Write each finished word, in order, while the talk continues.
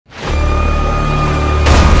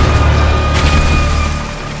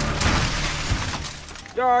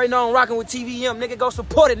already know I'm rocking with TVM, nigga. Go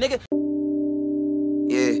support it, nigga.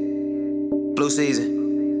 Yeah. Blue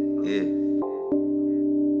season. Yeah.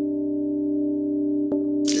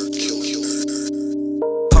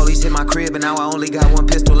 Police hit my crib and now I only got one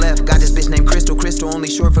pistol left. Got this bitch named Crystal, Crystal only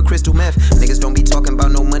short for crystal meth. Niggas don't be talking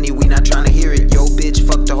about no money, we not trying to hear it. Yo bitch,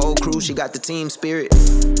 fuck the whole crew, she got the team spirit.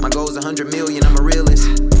 My goal's 100 million, I'm a realist.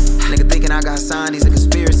 Nigga thinking I got signed, he's a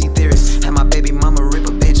conspiracy theorist. Had my baby mama rip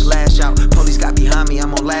a bitch lash out. Police got behind me,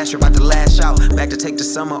 I'm on lash, about to lash out. Back to take the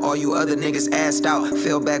summer, all you other niggas assed out.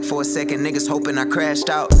 Fell back for a second, niggas hoping I crashed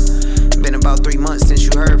out. Been about 3 months since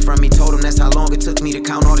you heard from me. Told him that's how long it took me to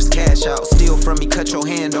count all this cash out. Steal from me, cut your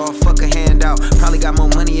hand off, fuck a handout. Probably got more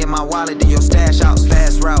money in my wallet than your stash house.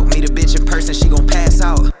 Fast route, meet a bitch in person, she gon' pass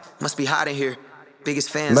out. Must be hot in here.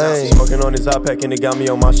 Biggest fans out. Smoking on this iPad and it got me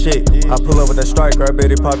on my shit. I pull up with that striker, I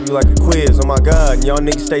bet it pop you like a quiz. Oh my god, and y'all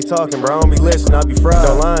niggas stay talking, bro. I don't be listening, I be fried.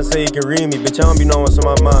 Don't lie and say you can read me, bitch. I don't be knowing what's on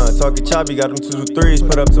my mind. Talking choppy, got them 2 3s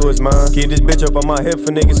put up to his mind. Keep this bitch up on my hip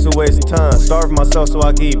for niggas who wasting time. Starving myself so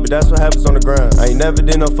I can eat, but that's what happens on the grind. I ain't never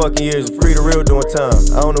did no fucking years, free to real doing time.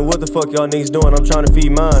 I don't know what the fuck y'all niggas doing, I'm trying to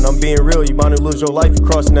feed mine. I'm being real, you bound to lose your life, you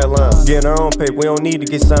crossing that line. Getting our own paper, we don't need to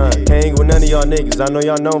get signed. Can't hang with none of y'all niggas, I know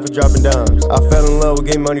y'all known for dropping dimes. I fell in love with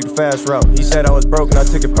getting money the fast route. He said I was broke and I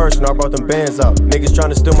took it personal, I brought them bands out. Niggas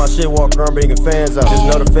trying to steal my shit, walk around bringing fans out. Just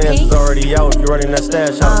know the fans is already out if you running that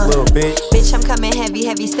stash house, little bitch. Bitch, I'm coming heavy,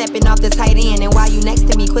 heavy, stepping off the tight end. And while you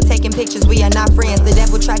next to me, quit taking pictures, we are not friends. The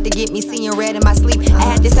devil tried to get me seeing red in my sleep. I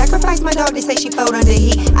had to sacrifice my dog, they say she float under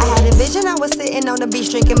heat. I had a vision, I was sitting on the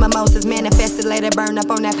beach drinking mimosas. Manifested, let it burn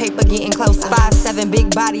up on that paper, getting closer. 5'7",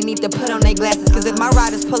 big body, need to put on their glasses. Cause if my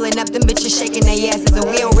riders pulling up, them bitches shaking their asses. And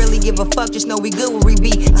we don't really give a fuck, just know we good where we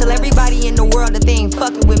be. Tell everybody in the world that they ain't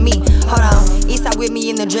fucking with me. Hold on, Eastside with me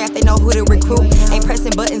in the draft, they know who to recruit. Ain't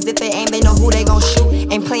pressing buttons, if they aim, they know who they gon' shoot.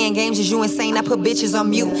 Ain't playing games, is you insane, I put bitches on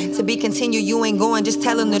mute. To be continued, you ain't going, just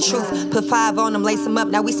tell them the truth. Put 5 on them, lace them up,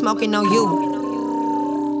 now we smoking on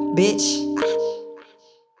you, bitch.